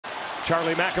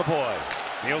Charlie McAvoy.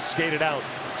 He'll skate it out.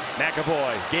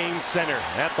 McAvoy gains center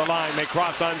at the line. They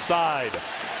cross onside.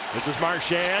 This is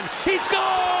Marchand. He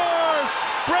scores!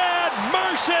 Brad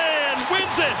Marchand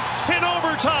wins it in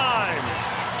overtime.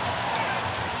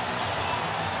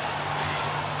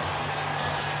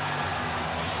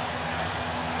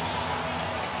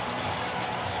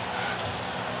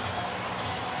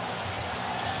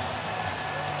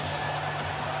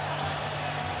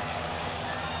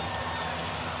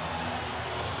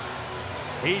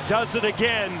 He does it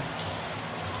again.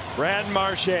 Brad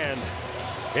Marchand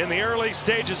in the early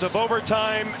stages of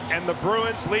overtime, and the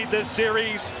Bruins lead this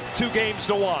series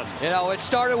 2-1. You know, it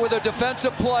started with a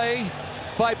defensive play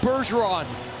by Bergeron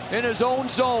in his own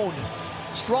zone.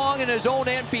 Strong in his own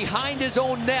end, behind his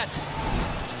own net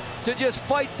to just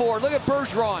fight for it. Look at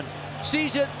Bergeron.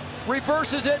 Sees it,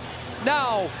 reverses it.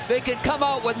 Now they can come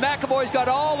out with McAvoy's got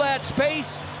all that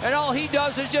space, and all he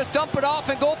does is just dump it off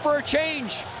and go for a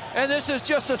change. And this is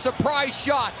just a surprise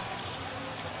shot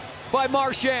by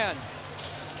Marchand.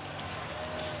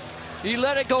 He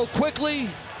let it go quickly.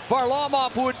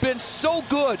 Varlamov, who had been so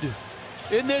good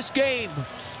in this game,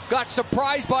 got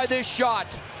surprised by this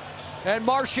shot, and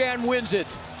Marchand wins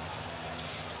it.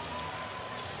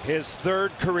 His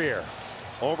third career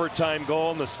overtime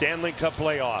goal in the Stanley Cup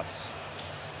playoffs.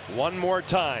 One more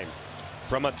time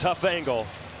from a tough angle,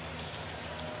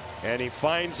 and he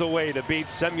finds a way to beat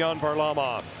Semyon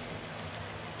Varlamov.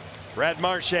 Brad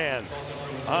Marchand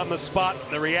on the spot,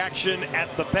 the reaction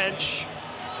at the bench.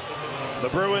 The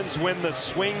Bruins win the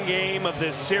swing game of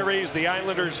this series. The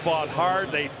Islanders fought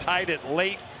hard. They tied it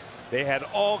late. They had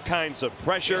all kinds of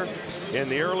pressure in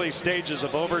the early stages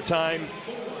of overtime,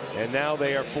 and now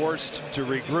they are forced to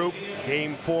regroup.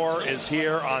 Game 4 is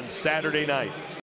here on Saturday night.